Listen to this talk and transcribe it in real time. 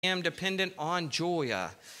am dependent on Julia.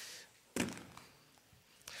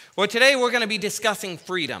 Well, today we're going to be discussing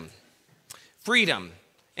freedom. Freedom.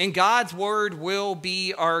 And God's word will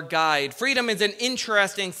be our guide. Freedom is an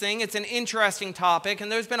interesting thing. It's an interesting topic.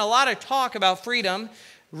 And there's been a lot of talk about freedom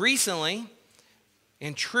recently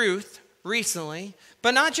and truth recently.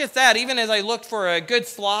 But not just that. Even as I looked for a good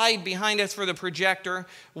slide behind us for the projector,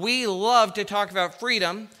 we love to talk about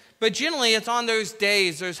freedom. But generally, it's on those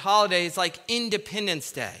days, those holidays like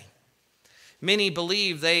Independence Day. Many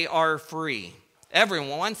believe they are free. Everyone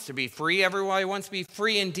wants to be free. Everyone wants to be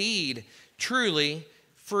free indeed, truly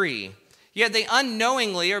free. Yet they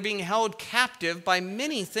unknowingly are being held captive by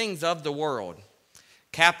many things of the world.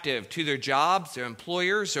 Captive to their jobs, their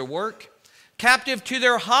employers, their work. Captive to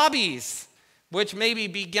their hobbies, which maybe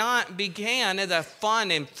began as a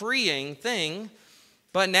fun and freeing thing.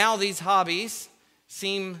 But now these hobbies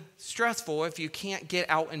seem stressful if you can't get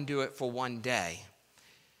out and do it for one day.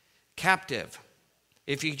 Captive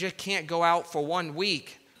if you just can't go out for 1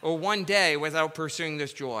 week or one day without pursuing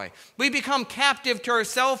this joy. We become captive to our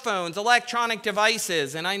cell phones, electronic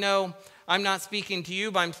devices, and I know I'm not speaking to you,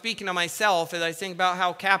 but I'm speaking to myself as I think about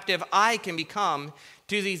how captive I can become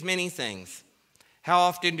to these many things. How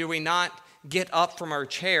often do we not get up from our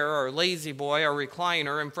chair, our lazy boy, our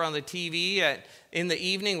recliner in front of the TV in the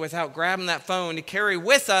evening without grabbing that phone to carry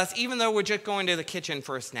with us, even though we're just going to the kitchen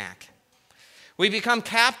for a snack? We become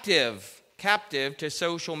captive to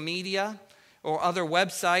social media or other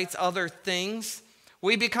websites, other things.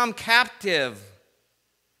 We become captive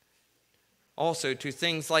also to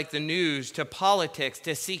things like the news, to politics,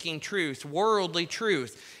 to seeking truth, worldly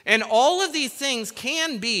truth. And all of these things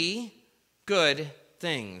can be good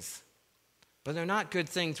things. But they're not good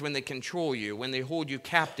things when they control you, when they hold you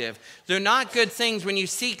captive. They're not good things when you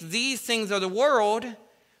seek these things of the world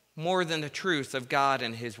more than the truth of God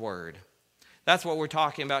and His Word. That's what we're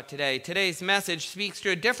talking about today. Today's message speaks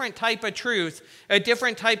to a different type of truth, a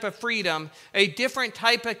different type of freedom, a different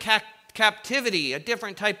type of captivity, a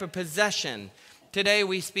different type of possession. Today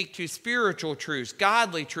we speak to spiritual truth,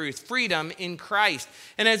 godly truth, freedom in Christ.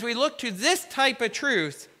 And as we look to this type of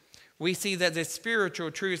truth, we see that this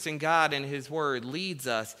spiritual truth in God and His Word leads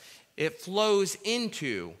us. It flows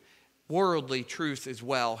into worldly truth as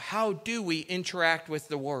well. How do we interact with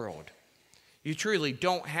the world? You truly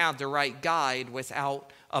don't have the right guide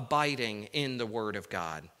without abiding in the Word of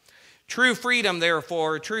God. True freedom,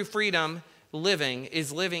 therefore, true freedom living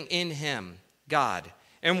is living in Him, God,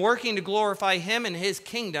 and working to glorify Him and His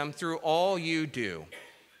kingdom through all you do.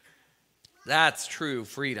 That's true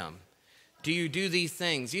freedom. Do you do these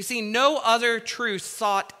things? You see, no other truth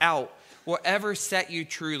sought out will ever set you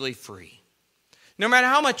truly free. No matter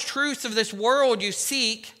how much truth of this world you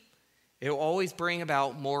seek, it will always bring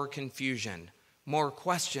about more confusion, more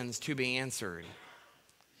questions to be answered.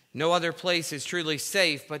 No other place is truly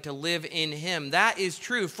safe but to live in Him. That is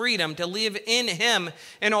true freedom, to live in Him.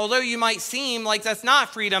 And although you might seem like that's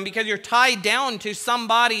not freedom because you're tied down to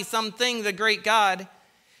somebody, something, the great God,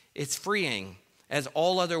 it's freeing, as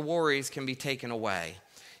all other worries can be taken away.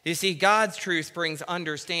 You see, God's truth brings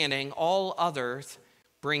understanding. All others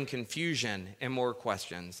bring confusion and more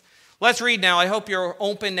questions. Let's read now. I hope you're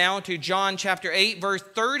open now to John chapter 8, verse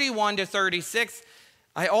 31 to 36.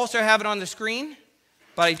 I also have it on the screen,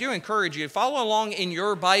 but I do encourage you to follow along in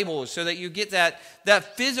your Bibles so that you get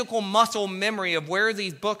that physical muscle memory of where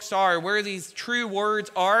these books are, where these true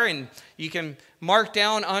words are, and you can mark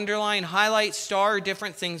down, underline, highlight, star,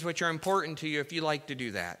 different things which are important to you if you like to do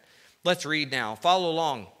that. Let's read now. Follow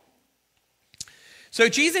along. So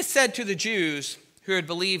Jesus said to the Jews who had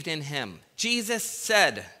believed in Him, Jesus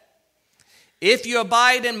said, "If you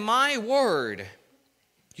abide in my word,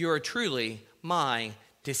 you are truly my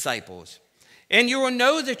disciples. And you will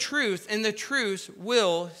know the truth, and the truth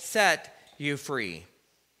will set you free."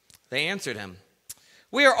 They answered Him,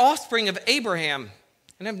 "We are offspring of Abraham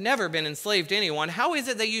and have never been enslaved to anyone. How is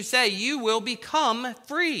it that you say you will become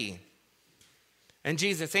free?" And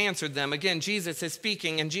Jesus answered them. Again, Jesus is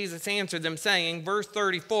speaking, and Jesus answered them, saying, verse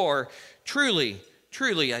 34, "Truly,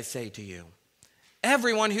 truly I say to you,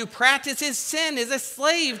 everyone who practices sin is a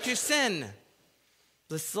slave to sin.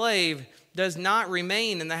 The slave does not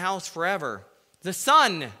remain in the house forever. The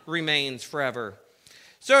Son remains forever.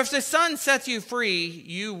 So if the Son sets you free,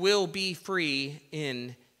 you will be free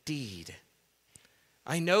indeed.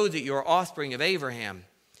 I know that you are offspring of Abraham,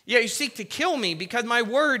 yet you seek to kill me because my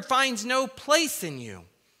word finds no place in you.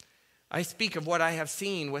 I speak of what I have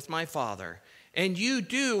seen with my Father, and you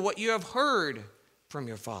do what you have heard from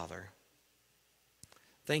your father."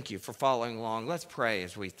 Thank you for following along. Let's pray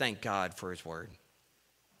as we thank God for His word.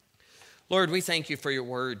 Lord, we thank you for your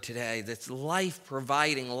word today that's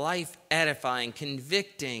life-providing, life-edifying,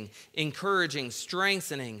 convicting, encouraging,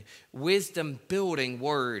 strengthening, wisdom-building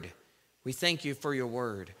word. We thank you for your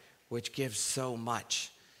word, which gives so much.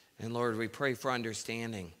 And Lord, we pray for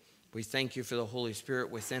understanding. We thank you for the Holy Spirit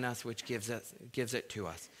within us, which gives it to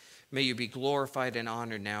us. May you be glorified and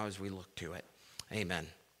honored now as we look to it. Amen.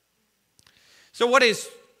 So what is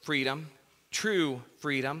freedom? True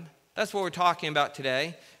freedom. That's what we're talking about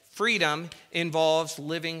today. Freedom involves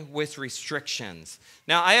living with restrictions.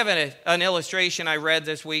 Now, I have an illustration I read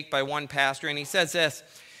this week by one pastor, and he says this: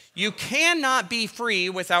 you cannot be free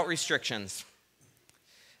without restrictions.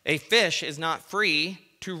 A fish is not free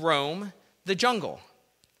to roam the jungle.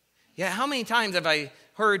 Yeah, how many times have I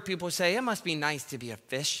heard people say, it must be nice to be a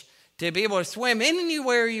fish, to be able to swim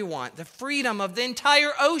anywhere you want, the freedom of the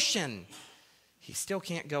entire ocean. You still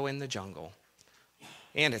can't go in the jungle.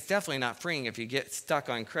 And it's definitely not freeing if you get stuck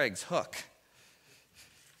on Craig's hook.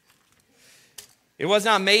 It was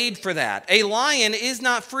not made for that. A lion is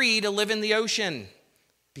not free to live in the ocean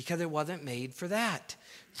because it wasn't made for that.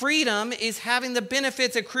 Freedom is having the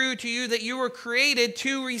benefits accrue to you that you were created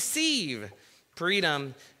to receive.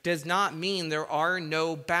 Freedom does not mean there are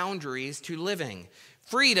no boundaries to living.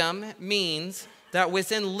 Freedom means that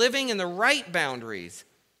within living in the right boundaries,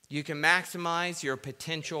 you can maximize your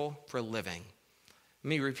potential for living. Let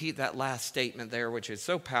me repeat that last statement there, which is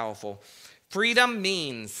so powerful. Freedom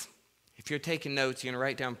means, if you're taking notes, you're going to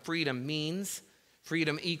write down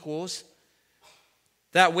freedom equals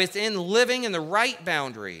that within living in the right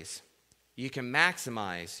boundaries, you can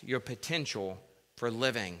maximize your potential for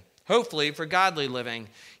living. Hopefully for godly living.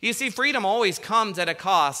 You see, freedom always comes at a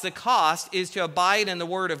cost. The cost is to abide in the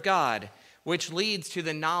Word of God, which leads to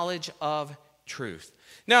the knowledge of truth.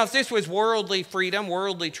 Now, if this was worldly freedom,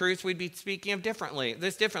 worldly truth, we'd be speaking of differently.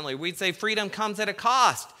 We'd say freedom comes at a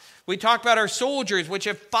cost. We talk about our soldiers, which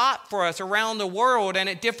have fought for us around the world and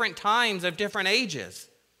at different times of different ages.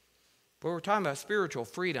 But we're talking about spiritual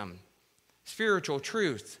freedom, spiritual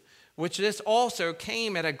truth, which this also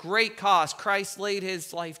came at a great cost. Christ laid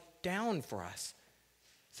his life down for us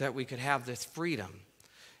so that we could have this freedom.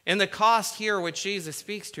 And the cost here which Jesus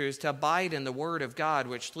speaks to is to abide in the Word of God,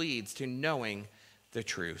 which leads to knowing the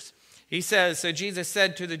truth. He says, so Jesus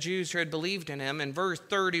said to the Jews who had believed in him in verse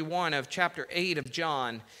 31 of chapter 8 of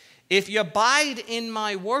John, if you abide in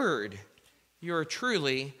my word, you are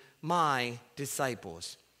truly my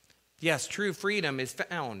disciples. Yes, true freedom is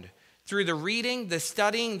found through the reading, the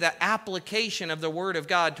studying, the application of the Word of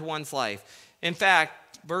God to one's life. In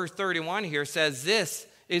fact, verse 31 here says this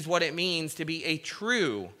is what it means to be a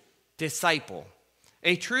true disciple.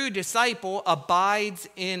 A true disciple abides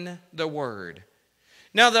in the Word.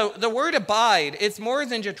 Now, the word abide, it's more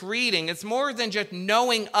than just reading. It's more than just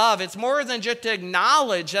knowing of. It's more than just to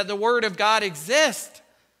acknowledge that the Word of God exists.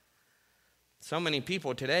 So many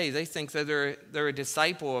people today, they think that they're a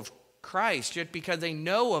disciple of Christ just because they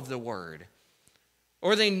know of the Word,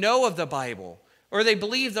 or they know of the Bible, or they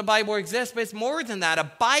believe the Bible exists. But it's more than that.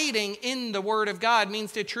 Abiding in the Word of God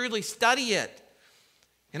means to truly study it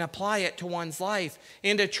and apply it to one's life.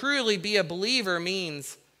 And to truly be a believer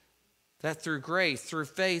means that through grace, through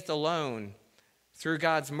faith alone, through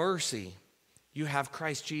God's mercy, you have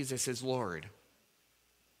Christ Jesus as Lord.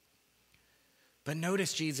 But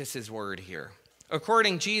notice Jesus' word here.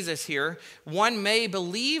 According to Jesus here, one may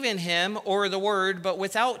believe in him or the word, but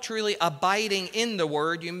without truly abiding in the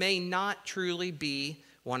word, you may not truly be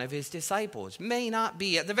one of his disciples. May not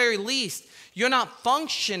be. At the very least, you're not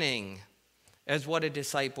functioning as what a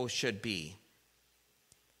disciple should be.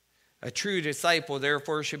 A true disciple,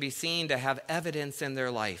 therefore, should be seen to have evidence in their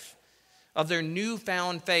life of their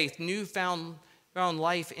newfound faith, newfound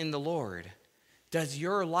life in the Lord. Does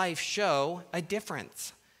your life show a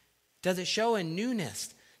difference? Does it show a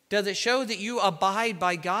newness? Does it show that you abide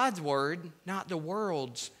by God's word, not the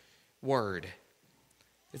world's word?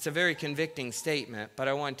 It's a very convicting statement, but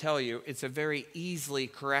I want to tell you, it's a very easily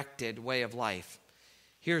corrected way of life.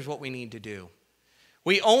 Here's what we need to do.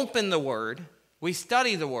 We open the word. We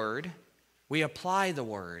study the word, we apply the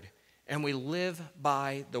word, and we live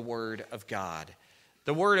by the word of God.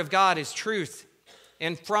 The word of God is truth,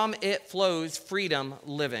 and from it flows freedom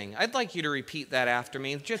living. I'd like you to repeat that after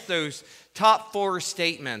me, just those top 4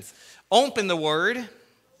 statements. Open the word,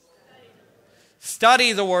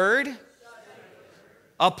 study the word,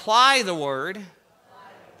 apply the word,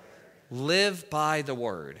 live by the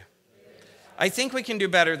word. I think we can do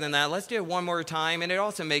better than that. Let's do it one more time, and it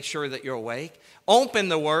also makes sure that you're awake. Open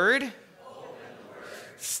the word,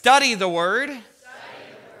 study the word,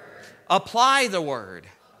 apply the word,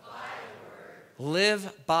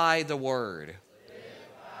 live by the word.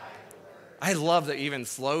 I love that you even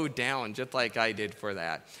slowed down just like I did for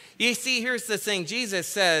that. You see, here's the thing. Jesus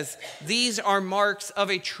says, these are marks of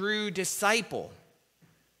a true disciple.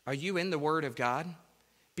 Are you in the Word of God?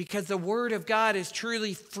 Because the Word of God is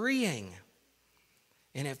truly freeing,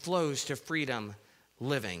 and it flows to freedom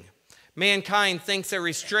living. Mankind thinks that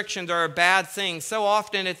restrictions are a bad thing. So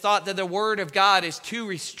often it's thought that the Word of God is too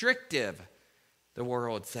restrictive, the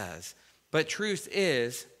world says. But truth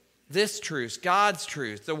is, this truth, God's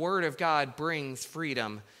truth, the Word of God brings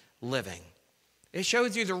freedom living. It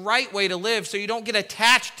shows you the right way to live so you don't get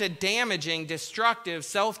attached to damaging, destructive,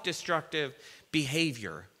 self-destructive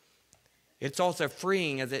behavior. It's also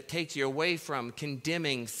freeing as it takes you away from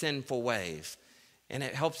condemning sinful ways, and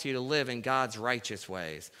it helps you to live in God's righteous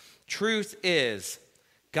ways. Truth is,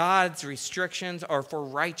 God's restrictions are for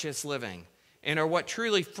righteous living and are what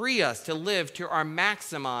truly free us to live to our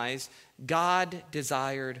maximized,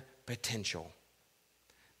 God-desired potential.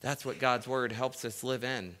 That's what God's Word helps us live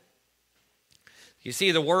in. You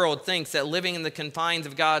see, the world thinks that living in the confines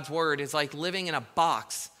of God's Word is like living in a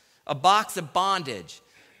box of bondage.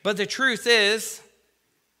 But the truth is,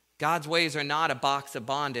 God's ways are not a box of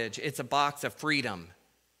bondage. It's a box of freedom.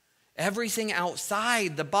 Everything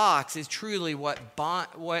outside the box is truly what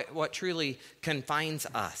truly confines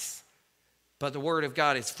us. But the Word of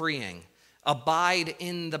God is freeing. Abide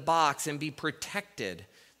in the box and be protected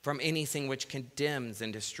from anything which condemns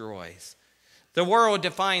and destroys. The world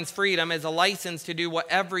defines freedom as a license to do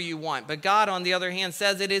whatever you want. But God, on the other hand,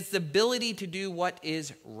 says it is the ability to do what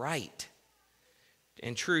is right.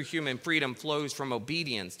 And true human freedom flows from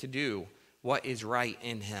obedience to do what is right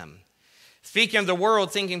in Him. Speaking of the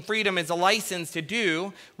world thinking freedom is a license to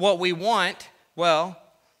do what we want, well,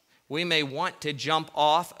 we may want to jump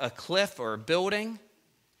off a cliff or a building,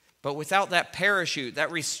 but without that parachute,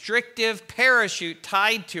 that restrictive parachute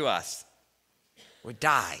tied to us, we'd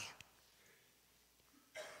die.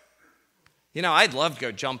 You know, I'd love to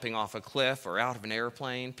go jumping off a cliff or out of an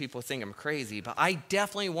airplane. People think I'm crazy, but I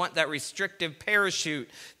definitely want that restrictive parachute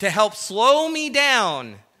to help slow me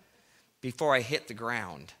down before I hit the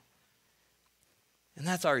ground. And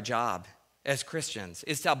that's our job as Christians,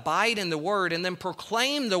 is to abide in the Word and then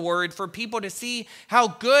proclaim the Word for people to see how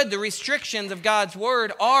good the restrictions of God's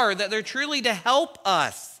Word are, that they're truly to help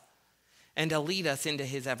us and to lead us into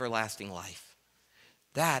His everlasting life.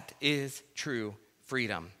 That is true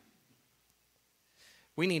freedom.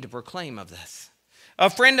 We need to proclaim of this. A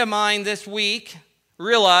friend of mine this week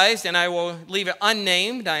realized, and I will leave it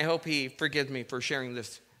unnamed, I hope he forgives me for sharing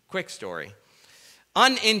this quick story.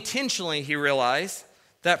 Unintentionally, he realized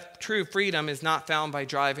that true freedom is not found by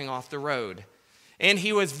driving off the road. And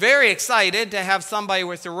he was very excited to have somebody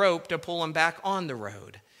with a rope to pull him back on the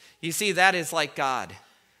road. You see, that is like God.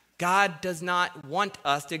 God does not want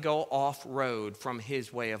us to go off road from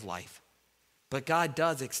His way of life. But God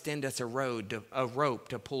does extend us a rope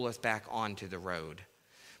to pull us back onto the road.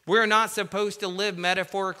 We're not supposed to live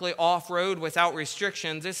metaphorically off-road without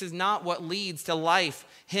restrictions. This is not what leads to life,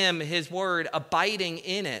 Him, His Word, abiding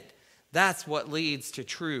in it. That's what leads to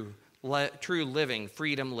true living,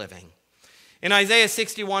 freedom living. In Isaiah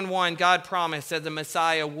 61:1, God promised that the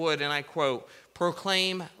Messiah would, and I quote,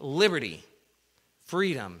 proclaim liberty,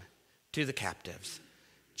 freedom to the captives.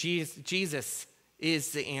 Jesus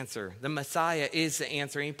is the answer. The Messiah is the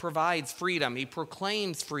answer. He provides freedom. He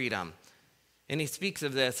proclaims freedom. And He speaks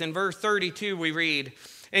of this. In verse 32, we read,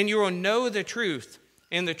 and you will know the truth,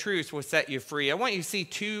 and the truth will set you free. I want you to see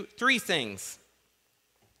three things.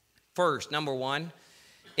 First, number one,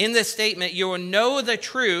 in this statement, you will know the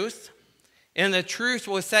truth, and the truth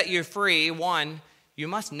will set you free. One, you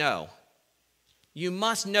must know. You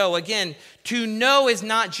must know. Again, to know is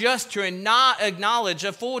not just to not acknowledge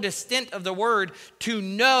the full extent of the word. To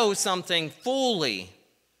know something fully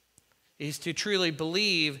is to truly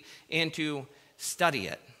believe and to study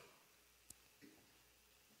it.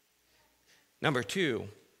 Number two,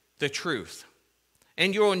 the truth.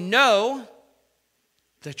 And you'll know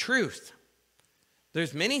the truth.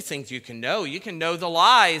 There's many things you can know. You can know the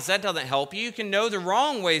lies. That doesn't help you. You can know the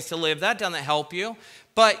wrong ways to live. That doesn't help you.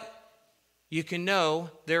 But you can know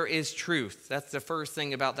there is truth. That's the first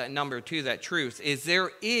thing about that number two, that truth, is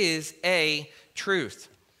there is a truth.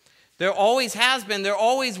 There always has been, there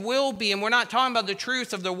always will be, and we're not talking about the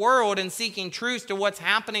truth of the world and seeking truth to what's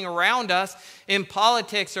happening around us in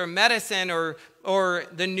politics or medicine or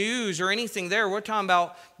the news or anything there. We're talking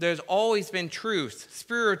about there's always been truth,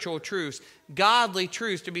 spiritual truth, godly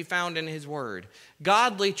truth to be found in His Word.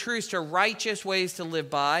 Godly truth to righteous ways to live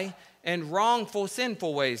by and wrongful,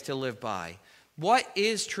 sinful ways to live by. What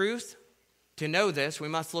is truth? To know this, we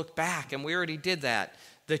must look back, and we already did that.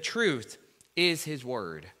 The truth is His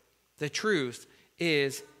Word. The truth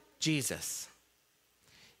is Jesus.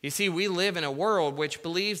 You see, we live in a world which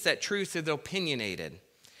believes that truth is opinionated.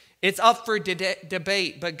 It's up for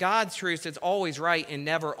debate, but God's truth is always right and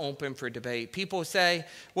never open for debate. People say,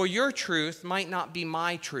 well, your truth might not be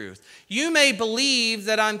my truth. You may believe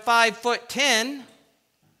that I'm 5'10"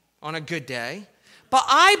 on a good day, but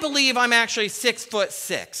I believe I'm actually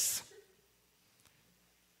 6'6".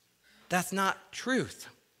 That's not truth.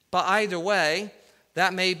 But either way,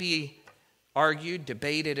 that may be argued,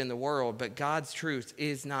 debated in the world, but God's truth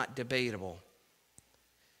is not debatable.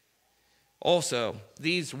 Also,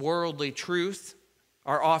 these worldly truths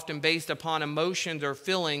are often based upon emotions or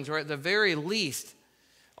feelings, or at the very least,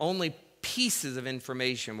 only pieces of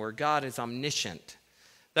information where God is omniscient.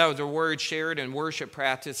 That was a word shared in worship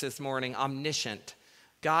practice this morning, omniscient.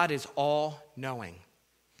 God is all-knowing.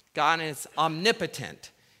 God is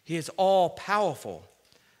omnipotent. He is all-powerful.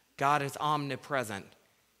 God is omnipresent.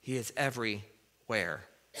 He is everywhere.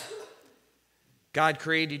 God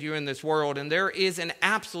created you in this world, and there is an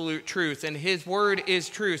absolute truth, and his word is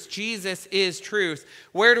truth. Jesus is truth.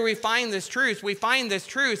 Where do we find this truth? We find this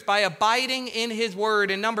truth by abiding in his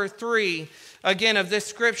word. And number 3, again, of this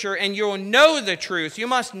scripture, and you'll know the truth. You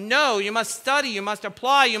must know, you must study, you must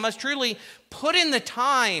apply, you must truly put in the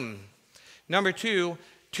time. Number 2,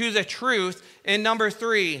 to the truth. And number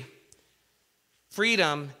 3,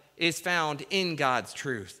 freedom is found in God's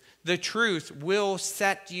truth. The truth will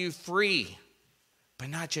set you free. But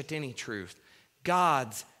not just any truth.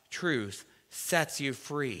 God's truth sets you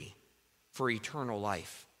free for eternal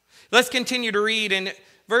life. Let's continue to read in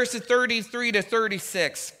verses 33 to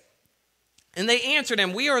 36. And they answered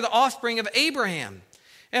him, we are the offspring of Abraham,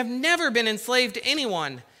 and have never been enslaved to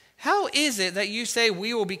anyone. How is it that you say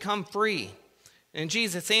we will become free? And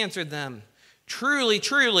Jesus answered them, truly,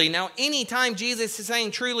 truly. Now, anytime Jesus is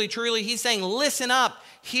saying truly, truly, he's saying, listen up,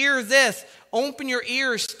 hear this, open your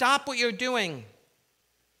ears, stop what you're doing.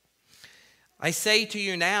 I say to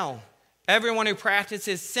you now, everyone who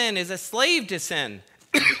practices sin is a slave to sin.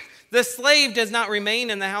 The slave does not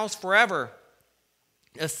remain in the house forever.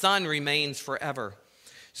 The son remains forever.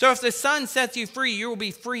 So if the son sets you free, you will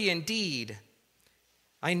be free indeed.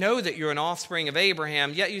 I know that you're an offspring of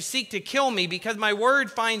Abraham, yet you seek to kill me because my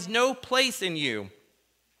word finds no place in you.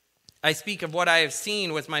 I speak of what I have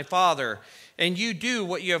seen with my father, and you do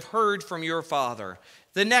what you have heard from your father.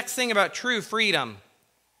 The next thing about true freedom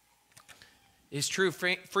is true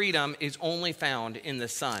freedom is only found in the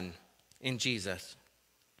Son, in Jesus.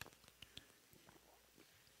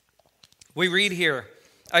 We read here,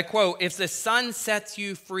 I quote, if the Son sets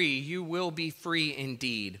you free, you will be free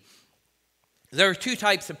indeed. There are 2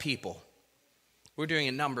 types of people. We're doing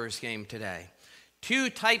a numbers game today. 2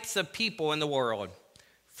 types of people in the world,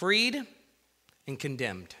 freed and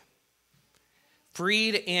condemned.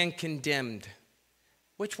 Freed and condemned.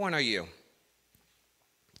 Which one are you?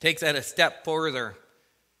 Takes that a step further.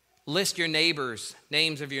 List your neighbors,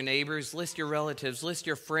 names of your neighbors, list your relatives, list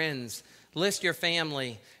your friends, list your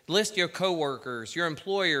family, list your coworkers, your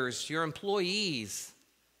employers, your employees.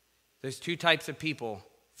 There's 2 types of people,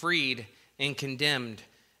 freed and condemned.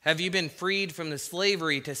 Have you been freed from the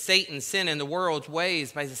slavery to Satan, sin, and the world's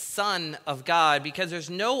ways by the Son of God? Because there's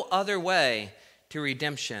no other way to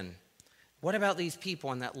redemption. What about these people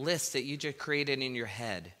on that list that you just created in your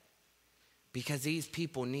head? Because these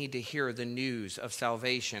people need to hear the news of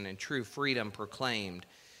salvation and true freedom proclaimed.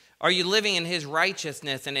 Are you living in his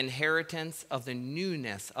righteousness and inheritance of the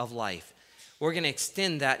newness of life? We're going to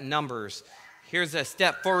extend that in Numbers. Here's a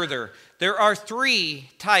step further. There are 3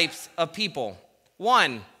 types of people.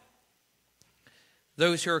 1,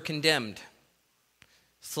 those who are condemned.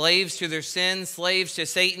 Slaves to their sins, slaves to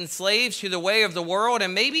Satan, slaves to the way of the world.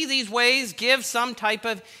 And maybe these ways give some type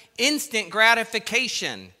of instant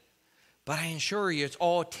gratification. But I assure you, it's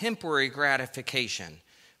all temporary gratification.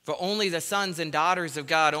 For only the sons and daughters of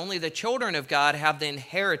God, only the children of God have the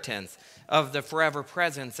inheritance of the forever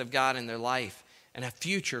presence of God in their life and a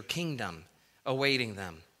future kingdom awaiting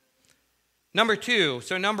them. Number 2,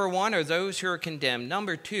 so number 1 are those who are condemned.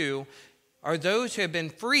 Number 2 are those who have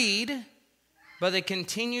been freed, but they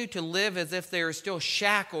continue to live as if they are still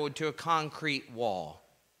shackled to a concrete wall.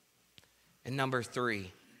 And number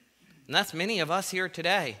 3, and that's many of us here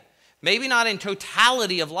today. Maybe not in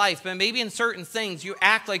totality of life, but maybe in certain things you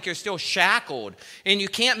act like you're still shackled and you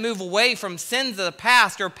can't move away from sins of the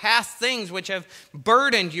past or past things which have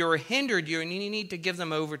burdened you or hindered you, and you need to give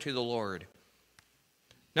them over to the Lord.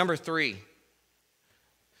 Number 3,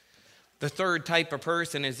 the 3rd type of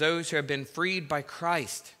person is those who have been freed by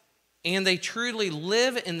Christ, and they truly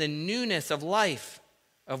live in the newness of life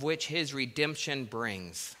of which his redemption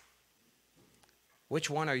brings. Which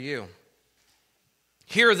one are you?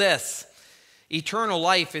 Hear this. Eternal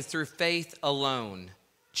life is through faith alone,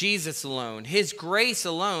 Jesus alone, his grace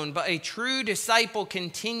alone. But a true disciple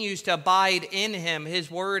continues to abide in him, his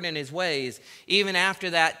word and his ways, even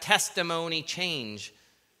after that testimony change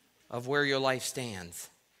of where your life stands.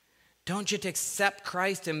 Don't just accept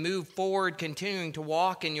Christ and move forward, continuing to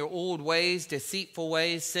walk in your old ways, deceitful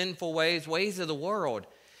ways, sinful ways, ways of the world.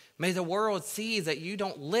 May the world see that you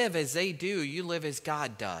don't live as they do, you live as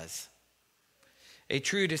God does. A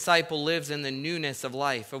true disciple lives in the newness of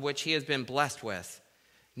life, of which he has been blessed with,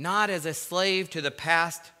 not as a slave to the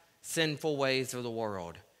past sinful ways of the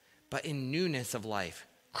world, but in newness of life,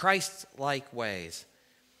 Christ-like ways.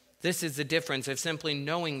 This is the difference of simply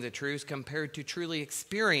knowing the truth compared to truly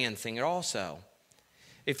experiencing it also.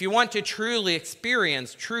 If you want to truly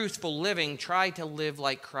experience truthful living, try to live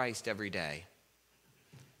like Christ every day.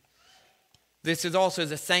 This is also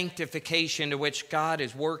the sanctification to which God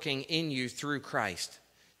is working in you through Christ,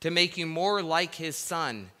 to make you more like his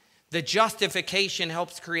Son. The justification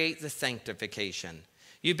helps create the sanctification.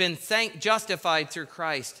 You've been justified through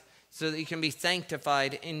Christ so that you can be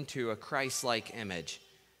sanctified into a Christ-like image.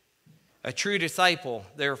 A true disciple,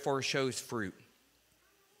 therefore, shows fruit.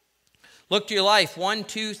 Look to your life. 1,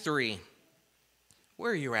 2, 3.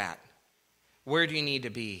 Where are you at? Where do you need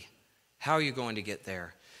to be? How are you going to get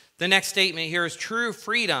there? The next statement here is true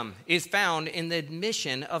freedom is found in the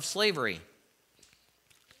admission of slavery.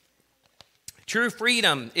 True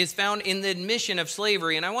freedom is found in the admission of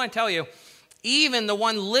slavery. And I want to tell you, even the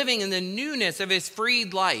one living in the newness of his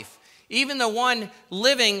freed life, even the one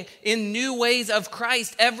living in new ways of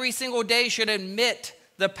Christ every single day should admit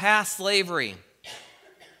the past slavery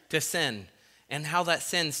to sin and how that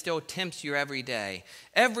sin still tempts you every day.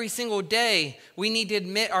 Every single day, we need to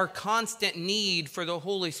admit our constant need for the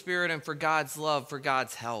Holy Spirit and for God's love, for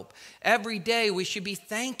God's help. Every day, we should be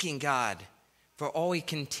thanking God for all he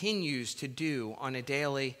continues to do on a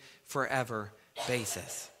daily, forever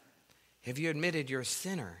basis. Have you admitted you're a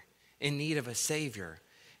sinner in need of a Savior?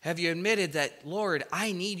 Have you admitted that, Lord,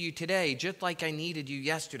 I need you today just like I needed you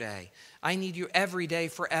yesterday? I need you every day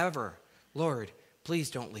forever. Lord, please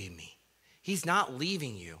don't leave me. He's not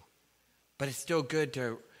leaving you, but it's still good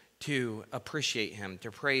to appreciate him, to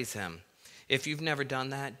praise him. If you've never done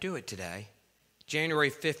that, do it today. January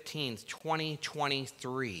 15th,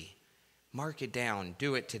 2023. Mark it down.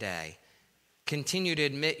 Do it today. Continue to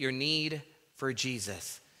admit your need for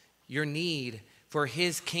Jesus, your need for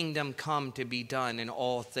his kingdom come to be done in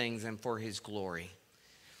all things and for his glory.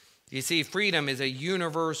 You see, freedom is a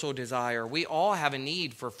universal desire. We all have a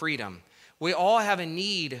need for freedom. We all have a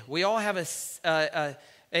need. We all have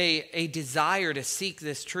a desire to seek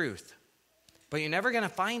this truth. But you're never going to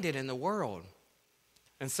find it in the world.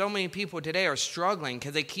 And so many people today are struggling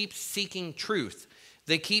because they keep seeking truth.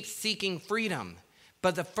 They keep seeking freedom.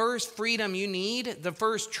 But the first freedom you need, the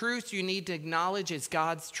first truth you need to acknowledge is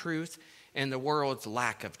God's truth and the world's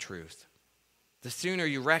lack of truth. The sooner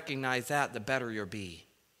you recognize that, the better you'll be.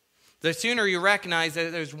 The sooner you recognize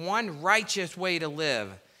that there's one righteous way to live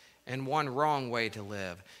and one wrong way to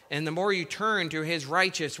live. And the more you turn to his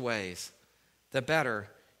righteous ways, the better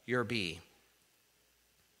you'll be.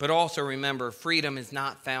 But also remember, freedom is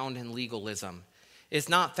not found in legalism. It's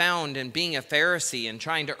not found in being a Pharisee and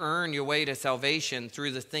trying to earn your way to salvation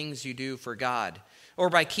through the things you do for God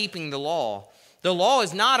or by keeping the law. The law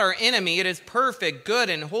is not our enemy. It is perfect, good,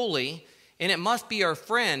 and holy, and it must be our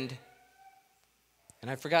friend. And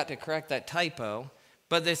I forgot to correct that typo,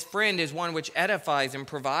 but this friend is one which edifies and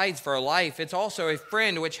provides for our life. It's also a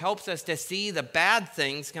friend which helps us to see the bad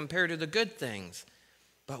things compared to the good things.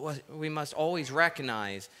 But we must always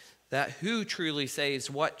recognize that who truly saves,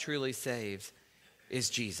 what truly saves, is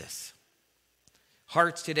Jesus.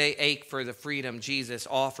 Hearts today ache for the freedom Jesus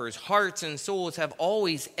offers. Hearts and souls have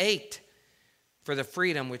always ached for the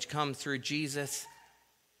freedom which comes through Jesus.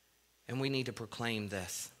 And we need to proclaim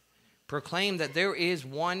this. Proclaim that there is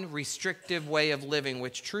one restrictive way of living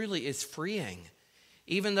which truly is freeing.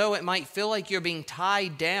 Even though it might feel like you're being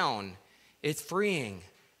tied down, it's freeing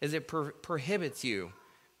as it prohibits you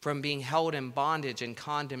from being held in bondage and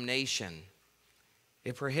condemnation.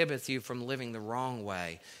 It prohibits you from living the wrong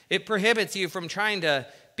way. It prohibits you from trying to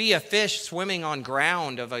be a fish swimming on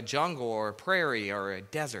ground of a jungle or a prairie or a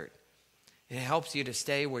desert. It helps you to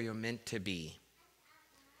stay where you're meant to be.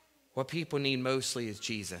 What people need mostly is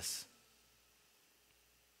Jesus.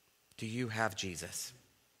 Do you have Jesus?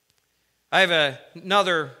 I have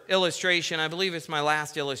another illustration. I believe it's my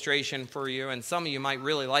last illustration for you, and some of you might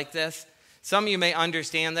really like this. Some of you may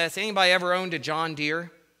understand this. Anybody ever owned a John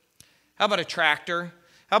Deere? How about a tractor?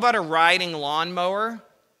 How about a riding lawnmower?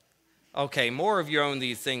 Okay, more of you own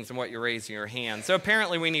these things than what you're raising your hand. So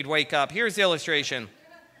apparently we need wake up. Here's the illustration.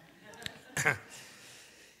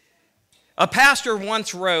 A pastor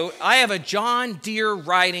once wrote, "I have a John Deere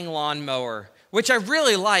riding lawnmower, which I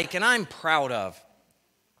really like and I'm proud of.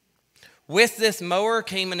 With this mower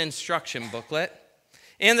came an instruction booklet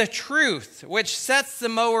and the truth which sets the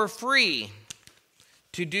mower free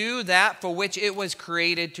to do that for which it was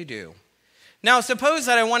created to do. Now, suppose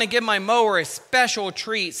that I want to give my mower a special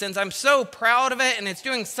treat since I'm so proud of it and it's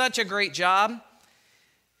doing such a great job,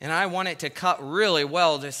 and I want it to cut really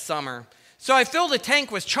well this summer. So I fill the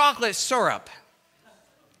tank with chocolate syrup."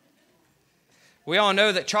 We all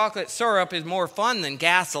know that chocolate syrup is more fun than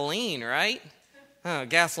gasoline, right?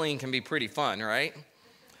 Gasoline can be pretty fun, right?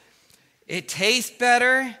 It tastes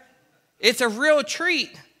better. It's a real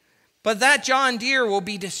treat. But that John Deere will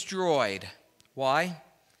be destroyed. Why?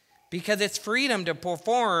 Because its freedom to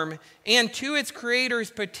perform and to its creator's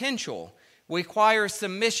potential requires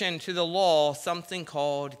submission to the law, something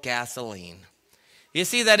called gasoline. You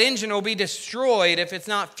see, that engine will be destroyed if it's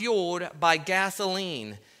not fueled by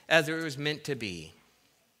gasoline as it was meant to be.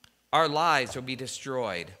 Our lives will be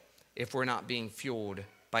destroyed if we're not being fueled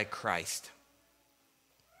by Christ.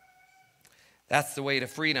 That's the way to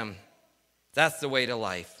freedom. That's the way to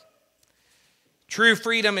life. True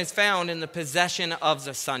freedom is found in the possession of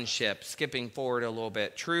the sonship. Skipping forward a little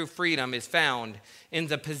bit. True freedom is found in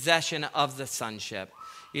the possession of the sonship.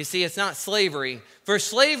 You see, it's not slavery. For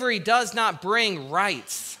slavery does not bring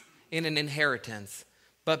rights in an inheritance,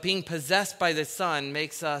 but being possessed by the Son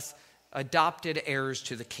makes us adopted heirs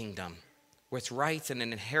to the kingdom, with rights and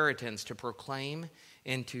an inheritance to proclaim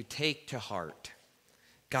and to take to heart.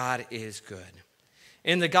 God is good.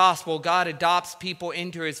 In the gospel, God adopts people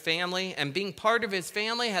into his family, and being part of his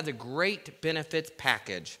family has a great benefits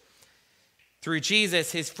package. Through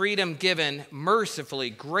Jesus, his freedom given mercifully,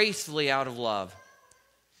 gracefully out of love.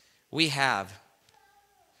 We have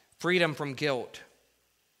freedom from guilt,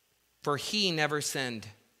 for he never sinned.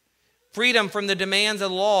 Freedom from the demands of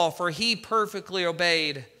the law, for he perfectly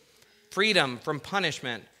obeyed. Freedom from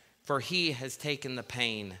punishment, for he has taken the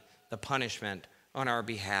pain, the punishment on our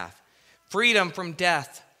behalf. Freedom from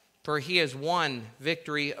death, for he has won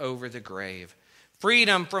victory over the grave.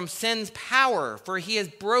 Freedom from sin's power, for he has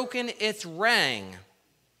broken its ring.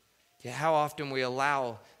 Yet how often we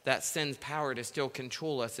allow that sin's power to still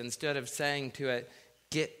control us instead of saying to it,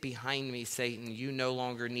 "Get behind me, Satan, you no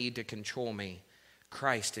longer need to control me.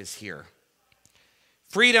 Christ is here."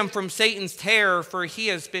 Freedom from Satan's terror, for he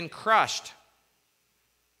has been crushed.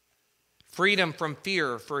 Freedom from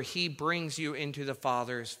fear, for he brings you into the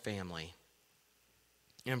Father's family.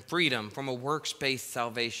 And freedom from a works-based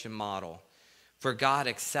salvation model, for God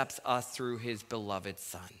accepts us through his beloved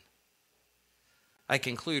Son. I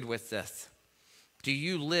conclude with this. Do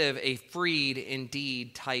you live a freed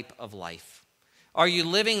indeed type of life? Are you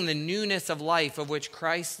living the newness of life of which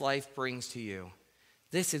Christ's life brings to you?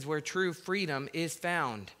 This is where true freedom is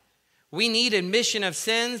found. We need admission of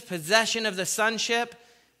sins, possession of the sonship.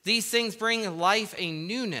 These things bring life a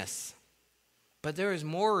newness. But there is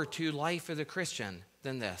more to life of the Christian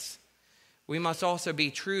than this. We must also be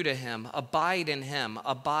true to him, abide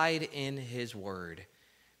in his word.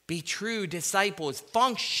 Be true disciples,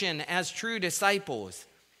 function as true disciples.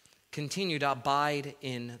 Continue to abide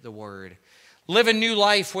in the word. Live a new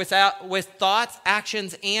life with thoughts,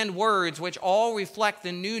 actions, and words which all reflect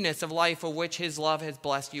the newness of life of which his love has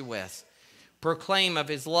blessed you with. Proclaim of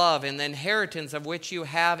his love and the inheritance of which you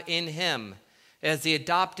have in him as the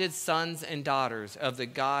adopted sons and daughters of the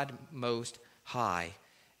God Most High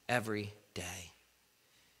every day.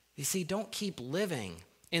 You see, don't keep living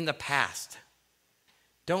in the past.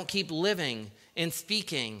 Don't keep living and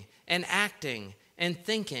speaking and acting and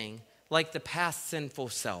thinking like the past sinful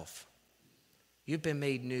self. You've been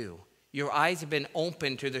made new. Your eyes have been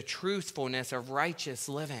opened to the truthfulness of righteous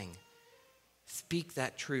living. Speak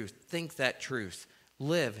that truth. Think that truth.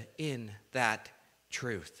 Live in that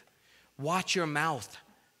truth. Watch your mouth.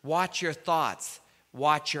 Watch your thoughts.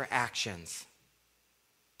 Watch your actions.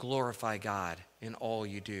 Glorify God in all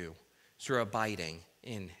you do through abiding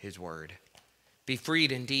in his word. Be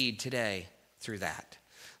freed indeed today through that.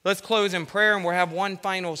 Let's close in prayer, and we'll have one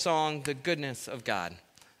final song, The Goodness of God.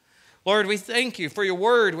 Lord, we thank you for your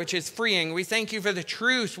word, which is freeing. We thank you for the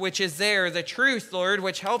truth which is there. The truth, Lord,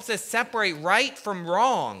 which helps us separate right from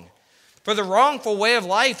wrong. For the wrongful way of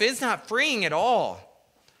life is not freeing at all,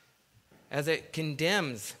 as it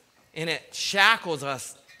condemns and it shackles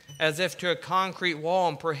us as if to a concrete wall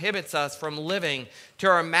and prohibits us from living to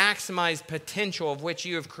our maximized potential of which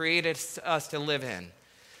you have created us to live in.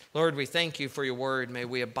 Lord, we thank you for your word. May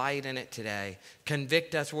we abide in it today.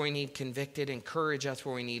 Convict us where we need convicted. Encourage us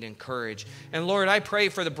where we need encouraged. And Lord, I pray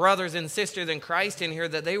for the brothers and sisters in Christ in here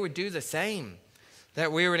that they would do the same.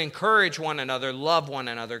 That we would encourage one another, love one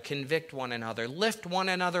another, convict one another, lift one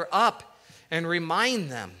another up, and remind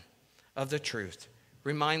them of the truth.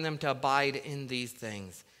 Remind them to abide in these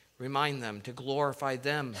things. Remind them to glorify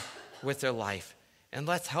them with their life. And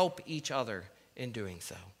let's help each other in doing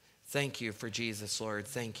so. Thank you for Jesus, Lord.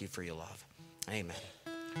 Thank you for your love. Amen.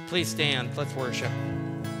 Please stand. Let's worship.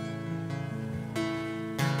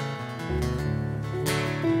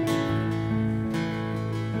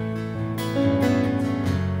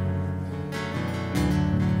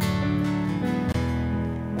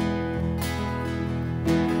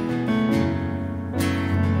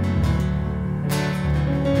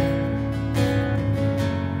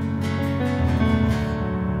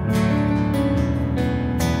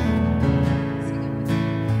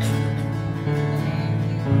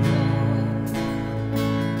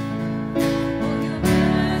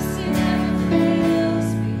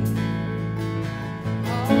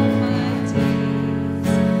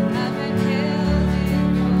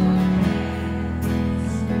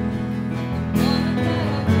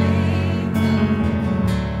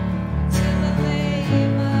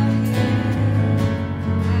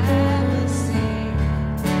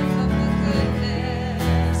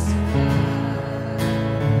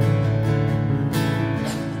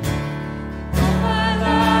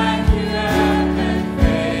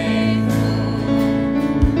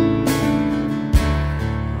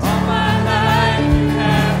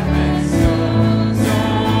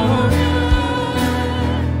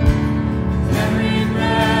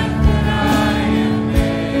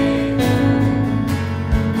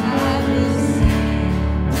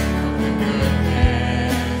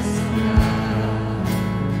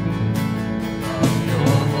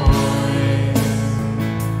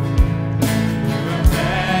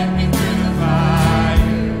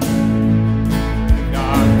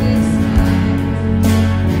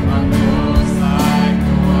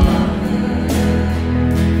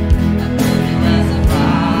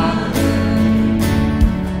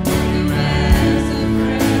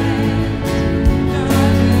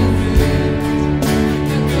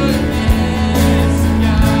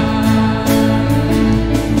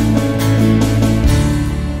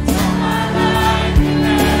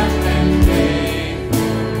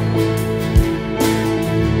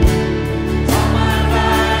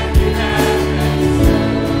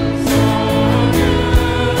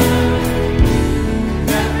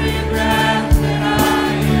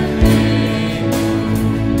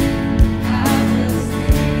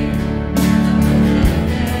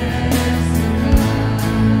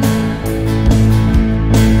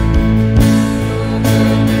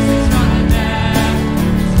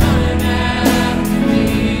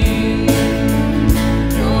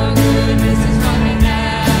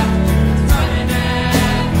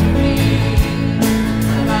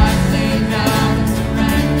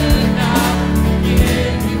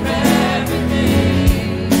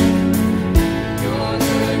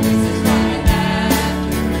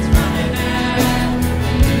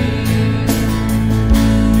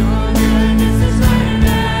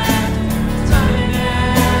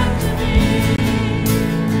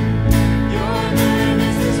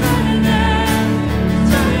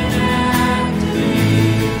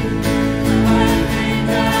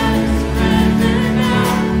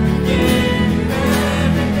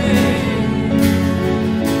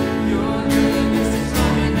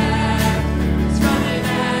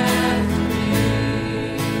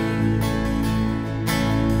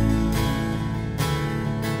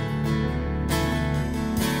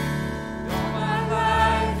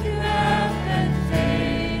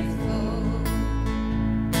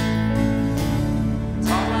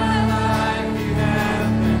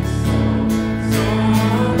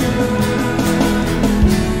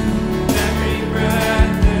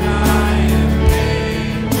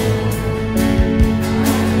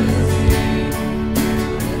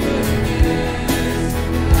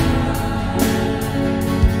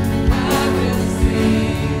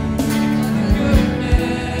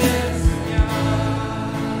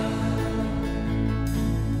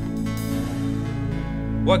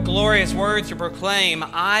 What glorious words to proclaim.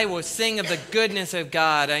 I will sing of the goodness of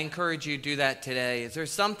God. I encourage you to do that today. Is there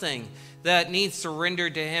something that needs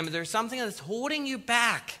surrendered to him? Is there something that's holding you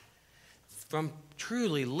back from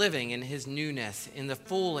truly living in his newness, in the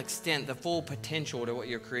full extent, the full potential to what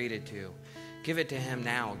you're created to? Give it to him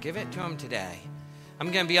now. Give it to him today.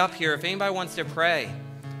 I'm going to be up here. If anybody wants to pray,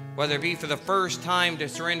 whether it be for the first time to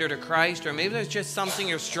surrender to Christ, or maybe there's just something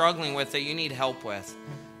you're struggling with that you need help with,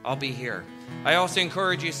 I'll be here. I also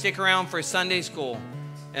encourage you, stick around for Sunday school,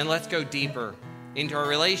 and let's go deeper into our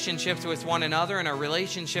relationships with one another and our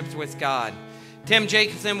relationships with God. Tim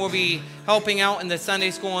Jacobson will be helping out in the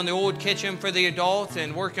Sunday school in the old kitchen for the adults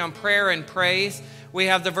and working on prayer and praise. We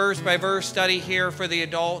have the verse-by-verse study here for the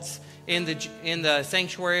adults in the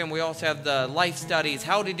sanctuary, and we also have the life studies,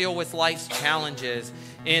 how to deal with life's challenges,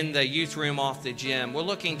 in the youth room off the gym. We're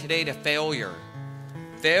looking today to failure.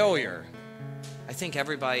 Failure. I think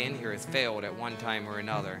everybody in here has failed at one time or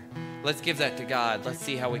another. Let's give that to God. Let's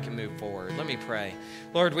see how we can move forward. Let me pray.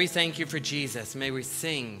 Lord, we thank you for Jesus. May we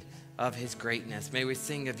sing of his greatness. May we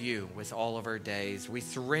sing of you with all of our days. We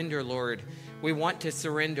surrender, Lord. We want to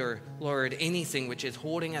surrender, Lord, anything which is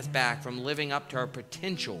holding us back from living up to our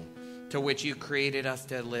potential to which you created us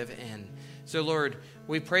to live in. So, Lord,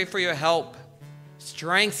 we pray for your help.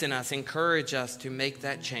 Strengthen us, encourage us to make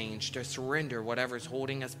that change, to surrender whatever's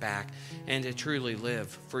holding us back, and to truly live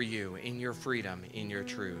for you in your freedom, in your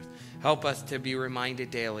truth. Help us to be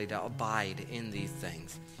reminded daily to abide in these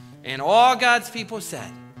things. And all God's people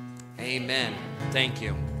said, amen. Thank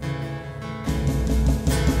you.